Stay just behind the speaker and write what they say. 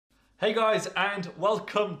Hey guys, and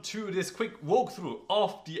welcome to this quick walkthrough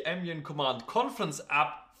of the MUN Command Conference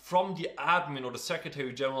App from the admin or the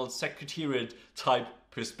Secretary General Secretariat type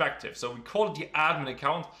perspective. So we call it the admin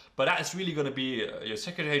account, but that is really going to be your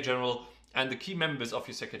Secretary General and the key members of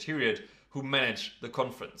your Secretariat who manage the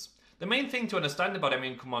conference. The main thing to understand about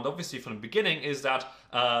MUN Command, obviously from the beginning, is that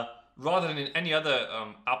rather than in any other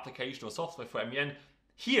application or software for MUN,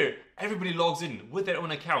 here, everybody logs in with their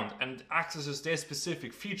own account and accesses their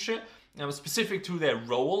specific feature, specific to their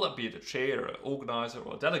role, be it a chair, an organizer,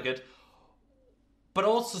 or a delegate, but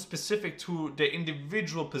also specific to their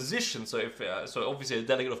individual position. So, so obviously a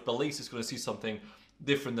delegate of Belize is going to see something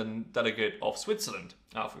different than delegate of Switzerland,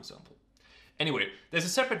 for example. Anyway, there's a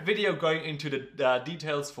separate video going into the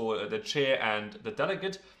details for the chair and the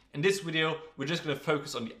delegate. In this video, we're just going to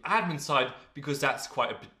focus on the admin side because that's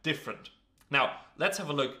quite a bit different. Now, let's have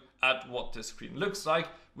a look at what the screen looks like.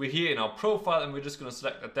 We're here in our profile and we're just going to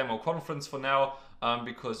select a demo conference for now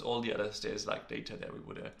because all the others, there's like data that we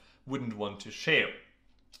wouldn't want to share.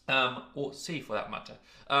 Or see for that matter.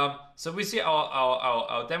 So we see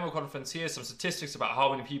our demo conference here, some statistics about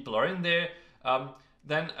how many people are in there.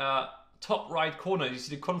 Then top right corner, you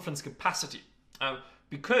see the conference capacity.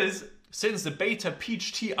 Because since the beta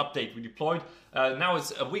PHT update we deployed, now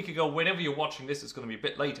it's a week ago, whenever you're watching this, it's going to be a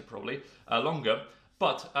bit later probably, longer.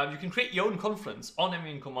 But you can create your own conference on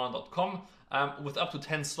muncommand.com with up to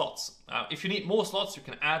 10 slots. If you need more slots, you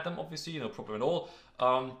can add them, obviously, no problem at all.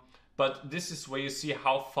 But this is where you see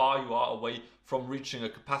how far you are away from reaching a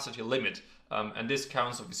capacity limit. And this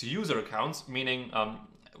counts, obviously, user accounts, meaning,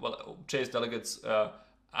 well, chairs, delegates,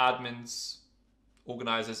 admins,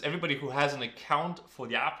 organizers, everybody who has an account for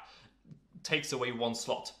the app takes away one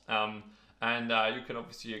slot. And you can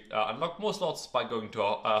obviously unlock more slots by going to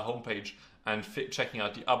our homepage and checking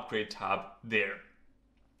out the upgrade tab there.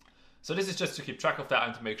 So this is just to keep track of that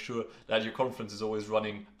and to make sure that your conference is always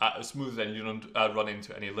running smooth and you don't run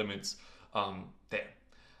into any limits there.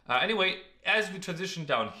 Anyway, as we transition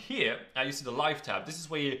down here, you see the live tab. This is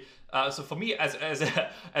where you, so for me as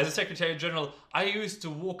a Secretary General, I used to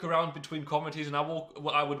walk around between committees and I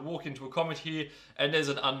would walk into a committee and there's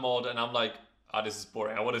an unmod and I'm like, this is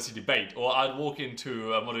boring, I want to see debate. Or I'd walk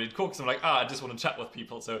into a moderated caucus and I'm like, I just want to chat with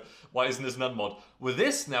people, so why isn't this an unmod? With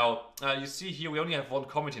this now, you see here we only have one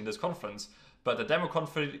committee in this conference, but the demo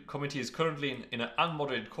committee is currently in an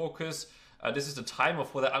unmoderated caucus. This is the timer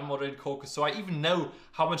for the unmoderated caucus, so I even know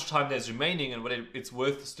how much time there's remaining and whether it's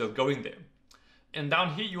worth still going there. And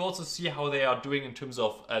down here you also see how they are doing in terms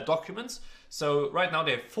of documents. So right now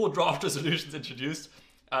they have 4 draft resolutions introduced.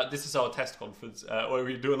 This is our test conference where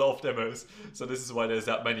we do a lot of demos, so this is why there's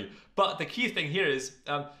that many. But the key thing here is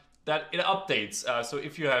that it updates. So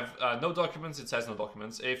if you have no documents, it says no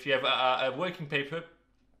documents. If you have a working paper,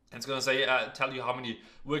 it's going to say, tell you how many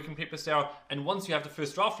working papers there are. And once you have the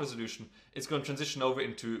first draft resolution, it's going to transition over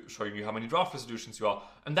into showing you how many draft resolutions you are.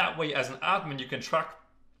 And that way, as an admin, you can track,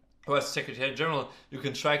 or as Secretary General, you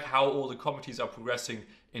can track how all the committees are progressing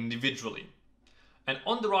individually. And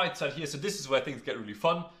on the right side here, so this is where things get really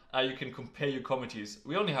fun. You can compare your committees.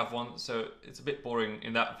 We only have one, so it's a bit boring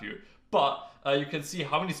in that view. But you can see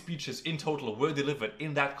how many speeches in total were delivered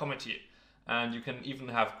in that committee. And you can even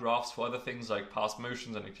have graphs for other things like past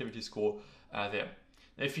motions and activity score there.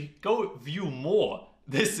 Now, if you go view more,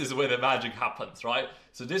 this is where the magic happens, right?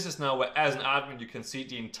 So this is now where, as an admin, you can see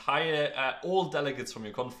the entire, all delegates from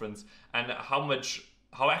your conference and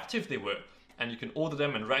how active they were. And you can order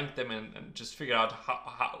them and rank them and just figure out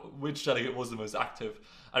which delegate was the most active.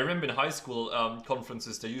 I remember in high school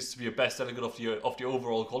conferences, there used to be a best delegate of the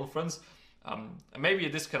overall conference. And maybe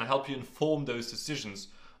this can help you inform those decisions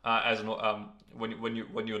as when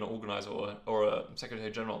you're an organizer or a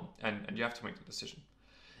Secretary General and you have to make the decision.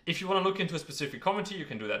 If you want to look into a specific committee, you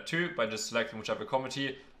can do that too by just selecting whichever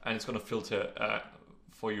committee, and it's going to filter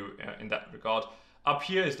for you in that regard. Up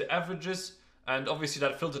here is the averages. And obviously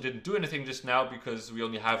that filter didn't do anything just now because we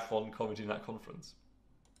only have one committee in that conference.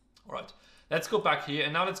 All right, let's go back here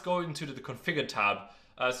and now let's go into the configure tab.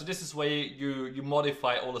 So this is where you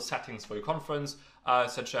modify all the settings for your conference,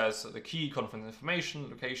 such as the key, conference information,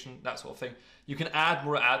 location, that sort of thing. You can add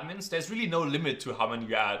more admins. There's really no limit to how many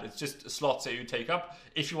you add. It's just slots that you take up.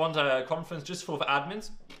 If you want a conference just full of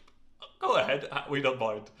admins, go ahead, we don't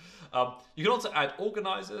mind. You can also add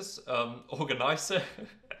organizers, organizer.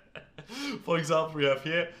 For example, we have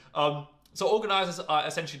here. So organizers are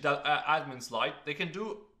essentially admins light. They can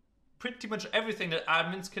do pretty much everything that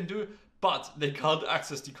admins can do, but they can't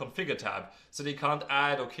access the configure tab. So they can't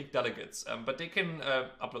add or kick delegates. But they can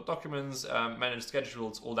upload documents, manage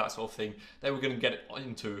schedules, all that sort of thing that we're going to get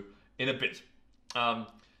into in a bit.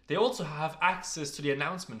 They also have access to the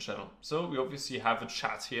announcement channel. So we obviously have a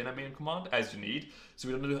chat here in MUN Command as you need. So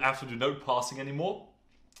we don't have to do note passing anymore.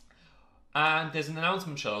 And there's an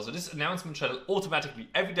announcement channel. So this announcement channel automatically,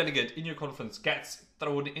 every delegate in your conference gets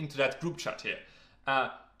thrown into that group chat here.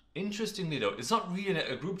 Interestingly though, it's not really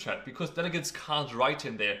a group chat because delegates can't write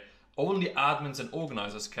in there. Only admins and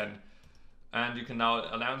organizers can. And you can now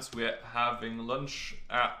announce we're having lunch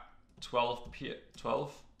at 12 p.m.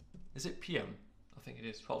 12? Is it p.m.? I think it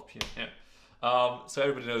is 12 p.m. Yeah. So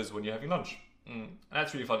everybody knows when you're having lunch. And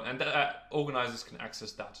that's really fun. And organizers can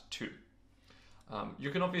access that too.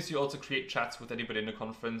 You can obviously also create chats with anybody in the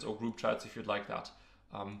conference or group chats if you'd like that.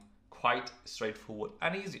 Quite straightforward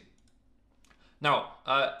and easy. Now,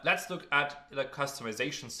 let's look at the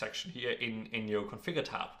customization section here in your configure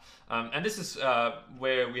tab. And this is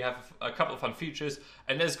where we have a couple of fun features,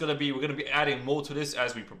 and we're going to be adding more to this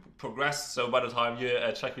as we progress. So by the time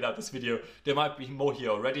you're checking out this video, there might be more here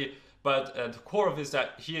already. But the core of it is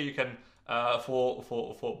that here you can,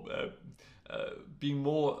 being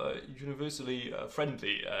more universally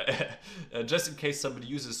friendly, just in case somebody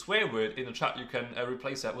uses a swear word in the chat, you can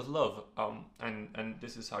replace that with love, and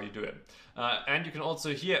this is how you do it. And you can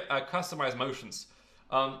also here customize motions.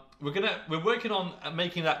 We're working on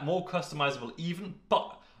making that more customizable even,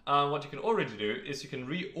 but what you can already do is you can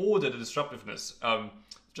reorder the disruptiveness,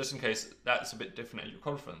 just in case that's a bit different at your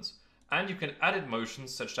conference. And you can edit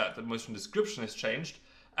motions such that the motion description is changed,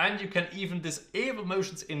 and you can even disable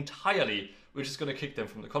motions entirely, which is going to kick them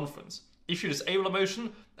from the conference. If you disable a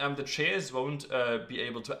motion, the chairs won't be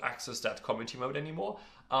able to access that committee mode anymore,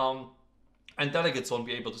 and delegates won't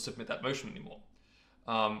be able to submit that motion anymore.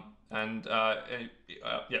 Yeah,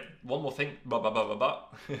 one more thing.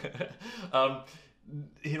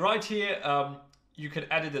 Right here, you can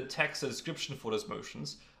edit the text and description for those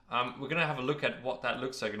motions. We're going to have a look at what that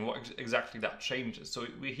looks like and what exactly that changes. So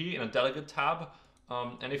we're here in a delegate tab,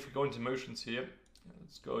 and if we go into motions here,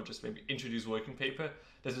 let's go just maybe introduce working paper.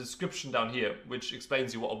 There's a description down here which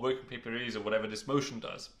explains you what a working paper is or whatever this motion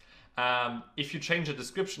does. If you change the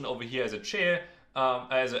description over here as a chair,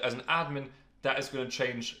 as an admin, that is going to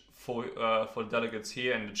change for the delegates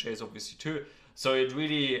here and the chairs obviously too. So it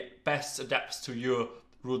really best adapts to your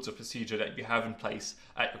rules of procedure that you have in place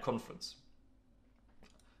at your conference.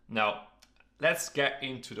 Now, let's get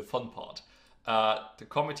into the fun part. The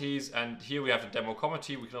committees, and here we have the demo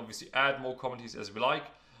committee. We can obviously add more committees as we like.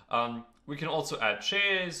 We can also add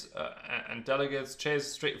chairs and delegates. Chairs,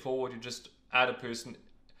 straightforward. You just add a person,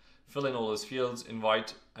 fill in all those fields,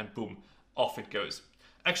 invite, and boom, off it goes.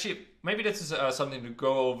 Actually, maybe this is something to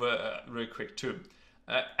go over real quick too.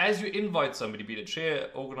 As you invite somebody, be it a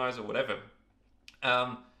chair, organizer, whatever,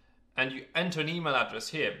 and you enter an email address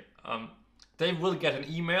here, they will get an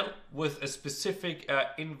email with a specific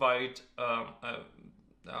invite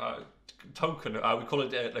token. We call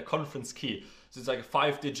it a conference key. So it's like a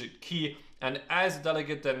 5-digit key. And as a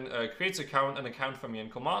delegate then creates an account from MUN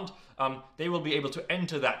Command, they will be able to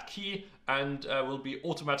enter that key and will be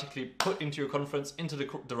automatically put into your conference into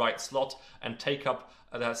the right slot and take up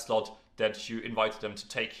that slot that you invited them to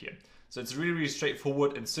take here. So it's a really, really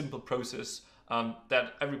straightforward and simple process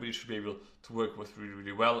that everybody should be able to work with really,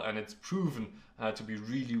 really well, and it's proven to be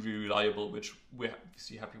really, really reliable, which we're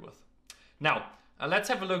obviously happy with. Now, let's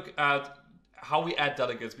have a look at how we add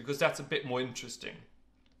delegates, because that's a bit more interesting.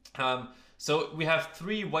 So we have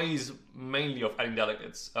 3 ways mainly of adding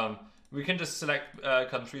delegates. We can just select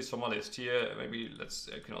countries from our list here. Maybe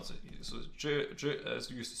can also use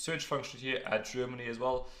the search function here, add Germany as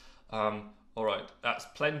well. All right, that's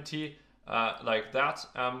plenty. Like that.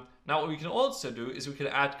 Now what we can also do is we can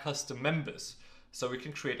add custom members. So we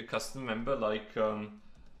can create a custom member like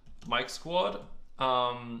Mike Squad,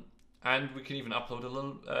 and we can even upload a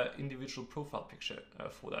little individual profile picture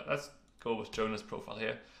for that. Let's go with Jonah's profile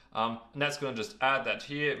here, and that's going to just add that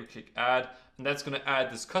here. We click add, and that's going to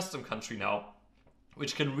add this custom country now,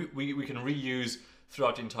 which we can reuse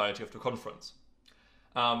throughout the entirety of the conference.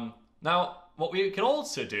 Now what we can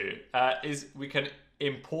also do is we can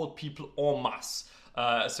import people en masse,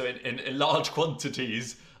 so in large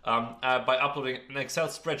quantities, by uploading an Excel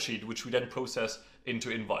spreadsheet, which we then process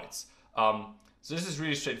into invites. So this is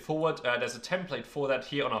really straightforward. There's a template for that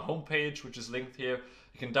here on our homepage, which is linked here.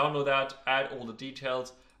 You can download that, add all the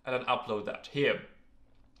details, and then upload that here.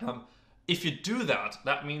 If you do that,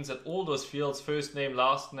 that means that all those fields, first name,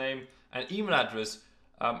 last name, and email address,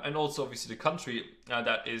 and also obviously the country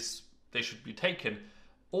they should be taken,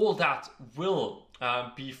 all that will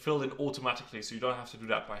be filled in automatically, so you don't have to do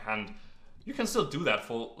that by hand. You can still do that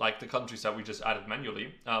for like the countries that we just added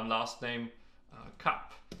manually. Last name,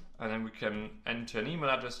 cap, and then we can enter an email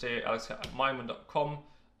address there, alex@mymun.com,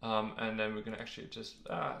 And then we're going to actually just,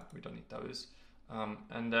 we don't need those.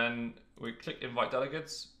 And then we click invite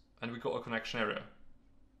delegates and we got a connection error.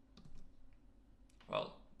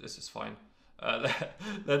 Well, this is fine.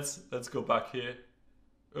 Let's go back here.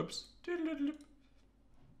 Oops.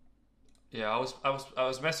 Yeah, I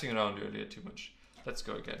was messing around earlier too much. Let's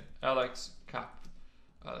go again. Alex Cap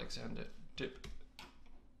Alexander Dip.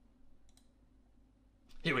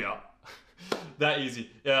 Here we are. That easy.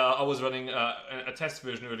 Yeah, I was running a test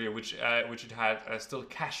version earlier, which it had still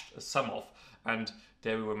cached some of, and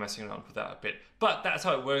there we were messing around with that a bit. But that's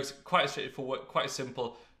how it works. Quite straightforward, quite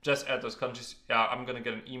simple. Just add those countries. I'm gonna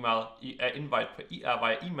get an invite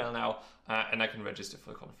via email now, and I can register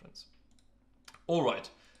for the conference. All right.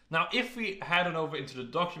 Now, if we head on over into the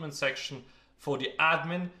document section for the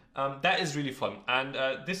admin, that is really fun, and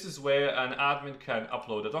this is where an admin can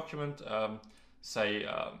upload a document. Say,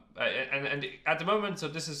 and at the moment, so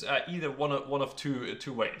this is either one of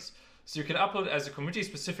two ways. So you can upload as a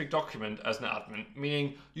committee-specific document as an admin,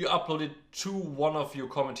 meaning you upload it to one of your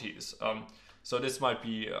committees. So this might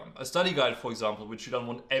be a study guide, for example, which you don't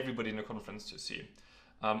want everybody in the conference to see.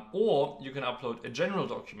 Or you can upload a general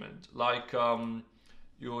document, like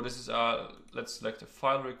this is let's select a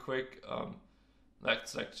file real quick.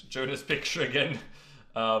 Let's select Jonah's picture again.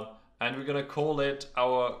 And we're gonna call it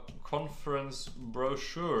our conference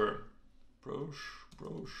brochure.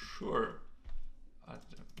 Brochure.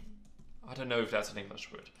 I don't know if that's an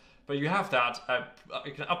English word, but you have that.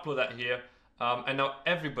 You can upload that here, and now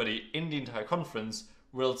everybody in the entire conference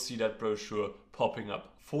will see that brochure popping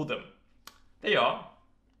up for them. There you are,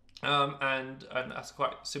 and that's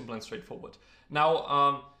quite simple and straightforward.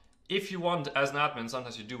 Now, if you want, as an admin,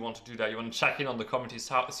 sometimes you do want to do that. You want to check in on the committees,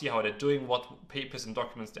 see how they're doing, what papers and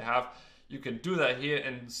documents they have. You can do that here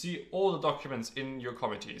and see all the documents in your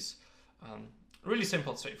committees. Really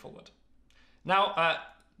simple, straightforward. Now,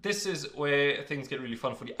 this is where things get really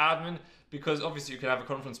fun for the admin, because obviously you can have a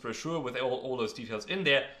conference brochure with all those details in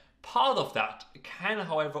there. Part of that can,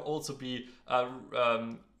 however, also be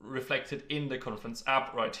reflected in the conference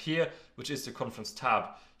app right here, which is the conference tab.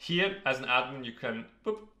 Here, as an admin, you can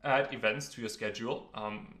add events to your schedule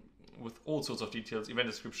with all sorts of details, event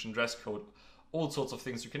description, dress code, all sorts of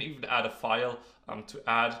things. You can even add a file to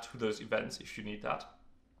add to those events if you need that.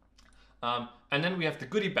 And then we have the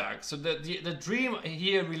goodie bag. So the dream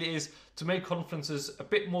here really is to make conferences a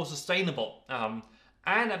bit more sustainable, and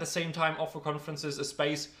at the same time offer conferences a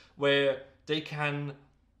space where they can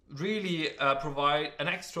really provide an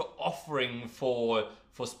extra offering for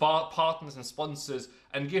partners and sponsors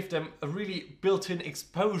and give them a really built-in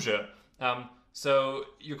exposure. So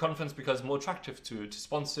your conference becomes more attractive to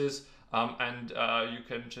sponsors, and you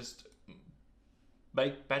can just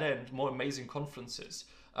make better and more amazing conferences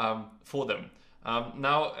for them.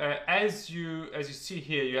 Now, as you see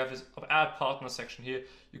here, you have this add partner section here.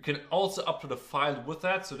 You can also upload a file with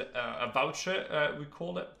that, so a voucher we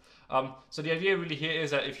call it. So the idea really here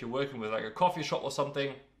is that if you're working with like a coffee shop or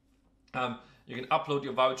something, you can upload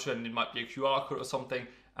your voucher, and it might be a QR code or something,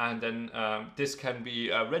 and then this can be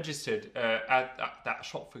registered at that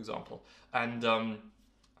shop, for example. And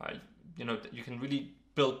you know, you can really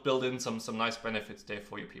build in some nice benefits there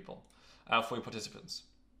for your people, for your participants.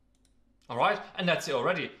 All right, and that's it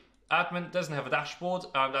already. Admin doesn't have a dashboard.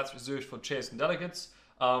 That's reserved for chairs and delegates.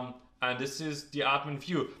 And this is the admin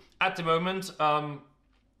view. At the moment,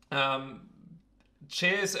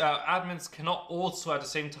 chairs, admins cannot also at the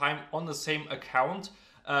same time on the same account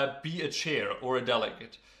be a chair or a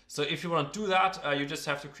delegate. So if you want to do that, you just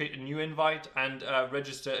have to create a new invite and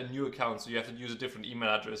register a new account. So you have to use a different email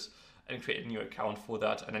address and create a new account for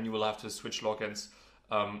that. And then you will have to switch logins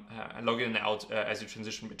and log in and out as you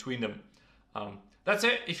transition between them. That's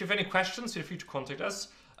it. If you have any questions, feel free to contact us.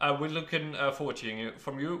 We're looking forward to hearing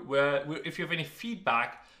from you. If you have any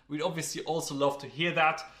feedback, we'd obviously also love to hear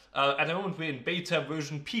that. At the moment, we're in beta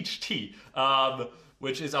version PHT,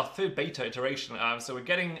 which is our third beta iteration. So we're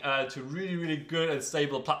getting to really good and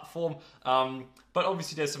stable platform. But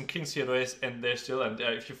obviously, there's some kinks here and there still. And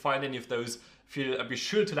if you find any of those, be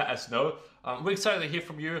sure to let us know. We're excited to hear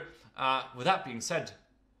from you. With that being said,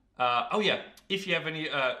 oh yeah, if you have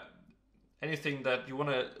anything that you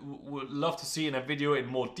would love to see in a video in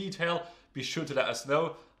more detail, be sure to let us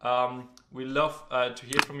know. We love to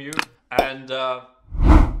hear from you, and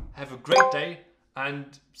have a great day,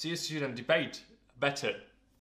 and see you soon and debate better.